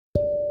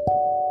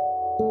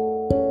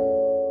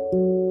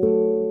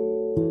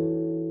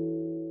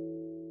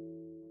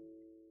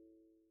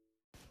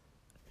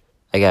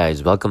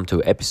guys, welcome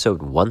to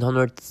episode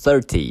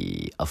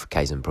 130 of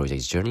Kaizen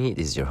Project's Journey.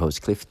 This is your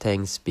host Cliff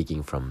Tang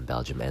speaking from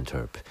Belgium,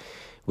 Antwerp.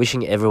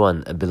 Wishing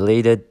everyone a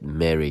belated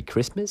Merry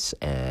Christmas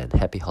and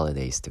Happy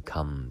Holidays to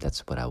come.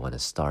 That's what I want to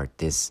start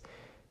this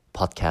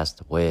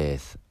podcast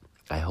with.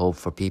 I hope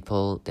for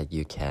people that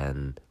you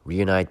can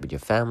reunite with your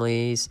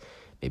families,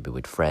 maybe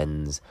with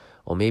friends,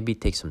 or maybe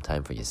take some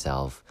time for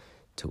yourself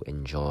to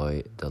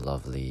enjoy the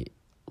lovely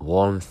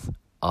warmth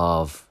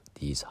of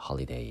these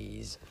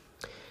holidays.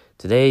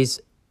 Today's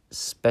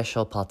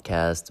special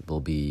podcast will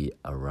be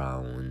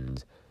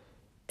around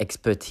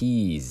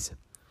expertise.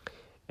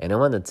 And I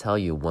want to tell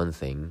you one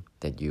thing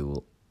that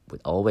you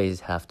would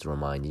always have to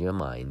remind in your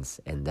minds,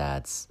 and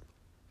that's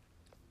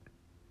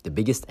the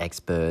biggest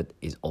expert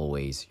is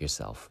always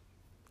yourself.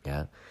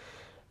 Yeah.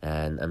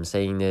 And I'm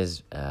saying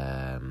this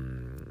out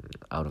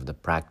of the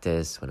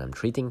practice. When I'm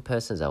treating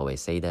persons, I always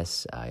say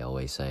this. I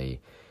always say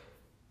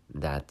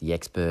that the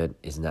expert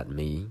is not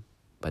me,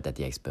 but that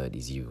the expert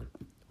is you.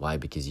 Why?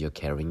 Because you're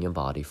carrying your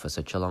body for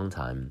such a long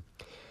time.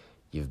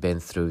 You've been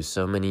through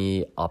so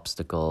many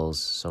obstacles,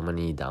 so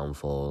many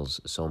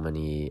downfalls, so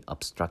many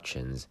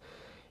obstructions,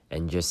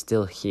 and you're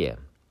still here.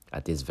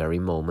 At this very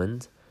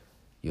moment,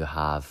 you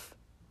have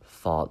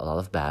fought a lot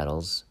of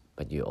battles,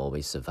 but you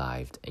always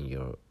survived, and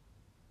you're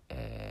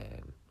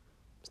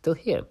still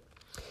here.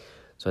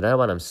 So that I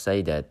want to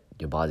say that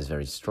your body is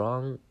very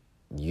strong.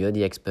 You're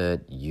the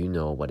expert. You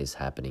know what is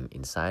happening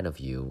inside of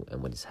you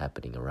and what is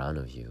happening around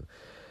of you.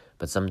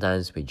 But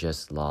sometimes we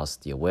just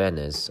lost the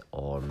awareness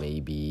or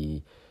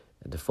maybe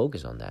the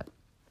focus on that.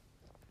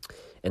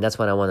 And that's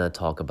what I want to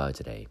talk about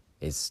today,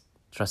 is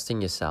trusting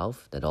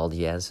yourself that all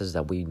the answers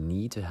that we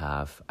need to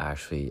have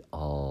actually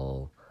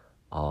all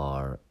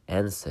are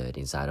answered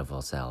inside of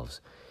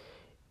ourselves.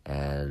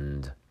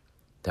 And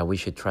that we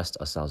should trust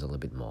ourselves a little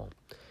bit more.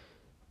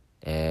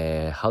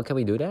 How can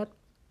we do that?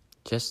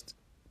 Just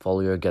follow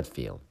your gut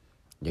feel.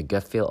 Your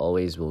gut feel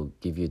always will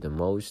give you the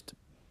most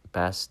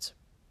best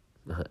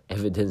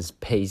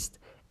evidence-based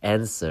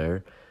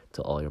answer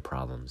to all your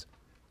problems.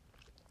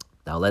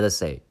 Now, let us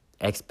say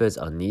experts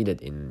are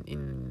needed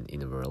in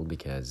the world,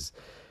 because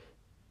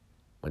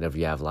whenever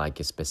you have like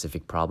a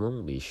specific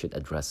problem, we should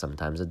address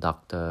sometimes a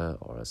doctor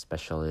or a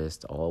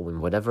specialist, or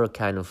whatever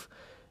kind of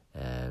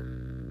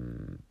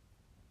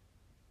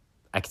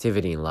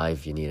activity in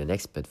life you need an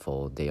expert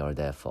for. They are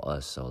there for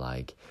us. So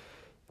like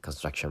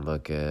construction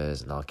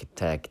workers, an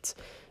architect,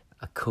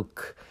 a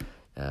cook,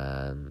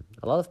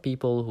 a lot of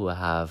people who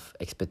have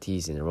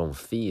expertise in their own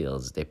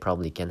fields, they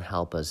probably can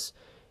help us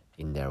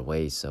in their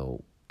way.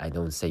 So I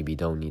don't say we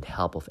don't need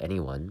help of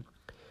anyone,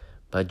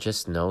 but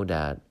just know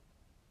that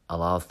a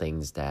lot of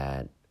things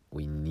that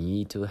we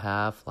need to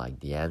have, like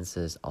the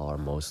answers, are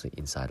mostly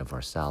inside of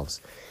ourselves,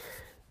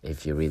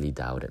 if you really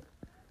doubt it.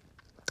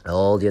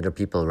 All the other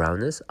people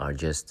around us are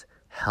just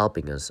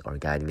helping us or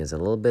guiding us a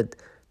little bit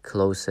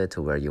closer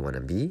to where you want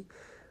to be,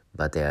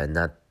 but they are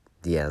not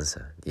the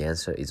answer. The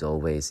answer is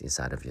always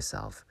inside of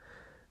yourself.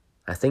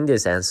 I think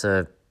this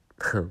answer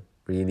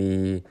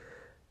really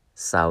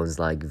sounds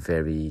like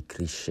very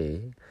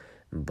cliche,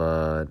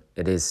 but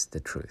it is the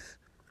truth.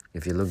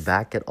 If you look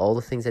back at all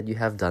the things that you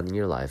have done in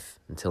your life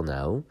until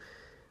now,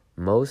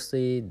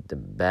 mostly the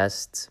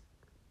best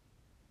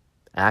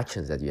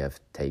actions that you have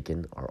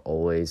taken are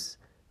always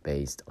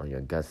based on your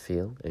gut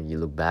feel. And you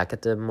look back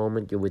at the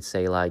moment, you would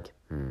say like,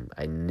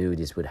 I knew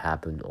this would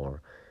happen,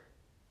 or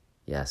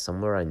yeah,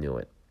 somewhere I knew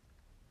it.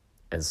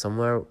 And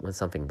somewhere when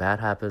something bad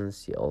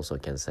happens, you also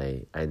can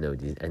say, I knew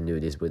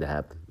this would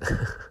happen.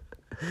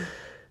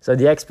 So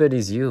the expert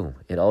is you.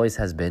 It always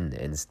has been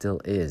and still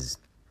is.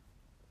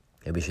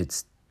 And we should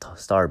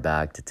start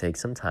back to take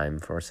some time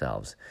for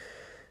ourselves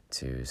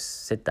to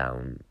sit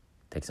down,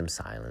 take some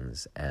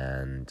silence,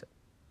 and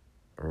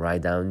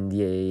write down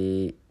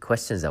the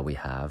questions that we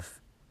have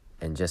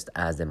and just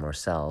ask them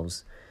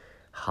ourselves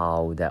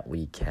how that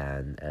we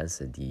can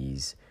answer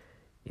these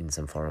in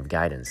some form of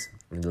guidance.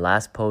 In the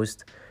last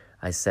post,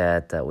 I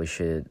said that we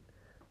should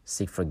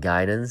seek for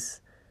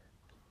guidance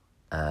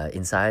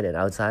inside and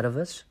outside of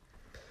us.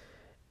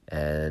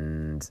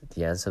 And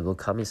the answer will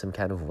come in some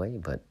kind of way,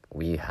 but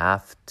we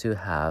have to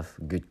have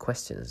good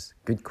questions.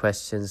 Good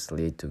questions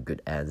lead to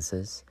good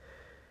answers,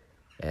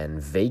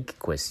 and vague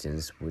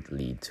questions would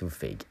lead to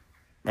vague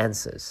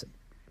answers.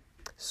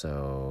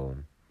 So,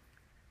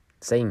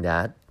 saying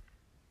that,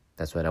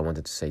 that's what I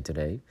wanted to say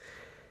today.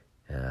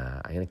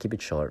 I'm going to keep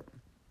it short.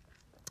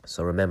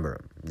 So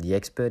remember, the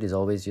expert is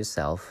always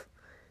yourself.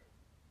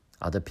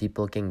 Other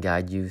people can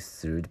guide you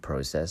through the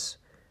process,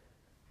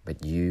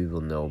 but you will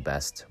know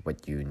best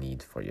what you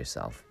need for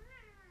yourself.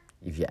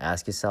 If you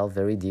ask yourself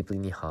very deeply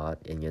in your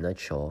heart and you're not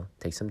sure,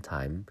 take some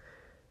time.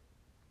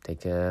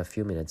 Take a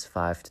few minutes,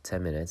 5 to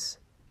 10 minutes.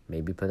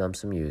 Maybe put on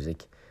some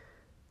music.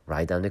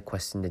 Write down the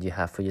question that you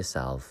have for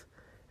yourself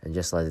and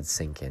just let it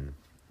sink in.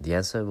 The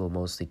answer will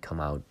mostly come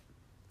out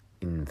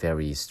in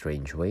very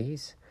strange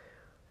ways,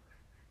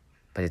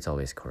 but it's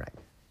always correct.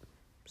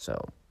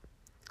 So,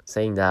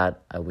 saying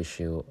that, I wish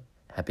you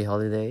happy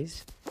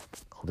holidays.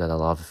 Hope that a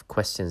lot of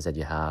questions that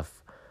you have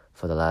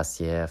for the last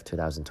year of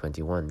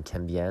 2021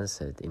 can be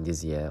answered in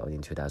this year or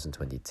in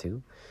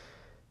 2022.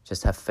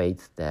 Just have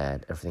faith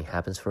that everything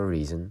happens for a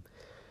reason,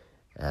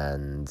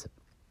 and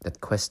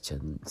that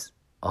questions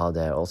are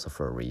there also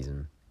for a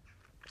reason.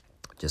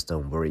 Just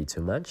don't worry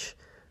too much.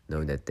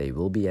 Know that they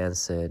will be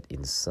answered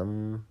in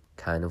some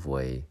kind of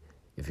way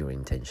if your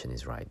intention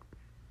is right.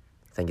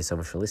 Thank you so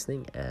much for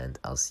listening, and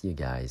I'll see you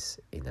guys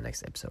in the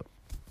next episode.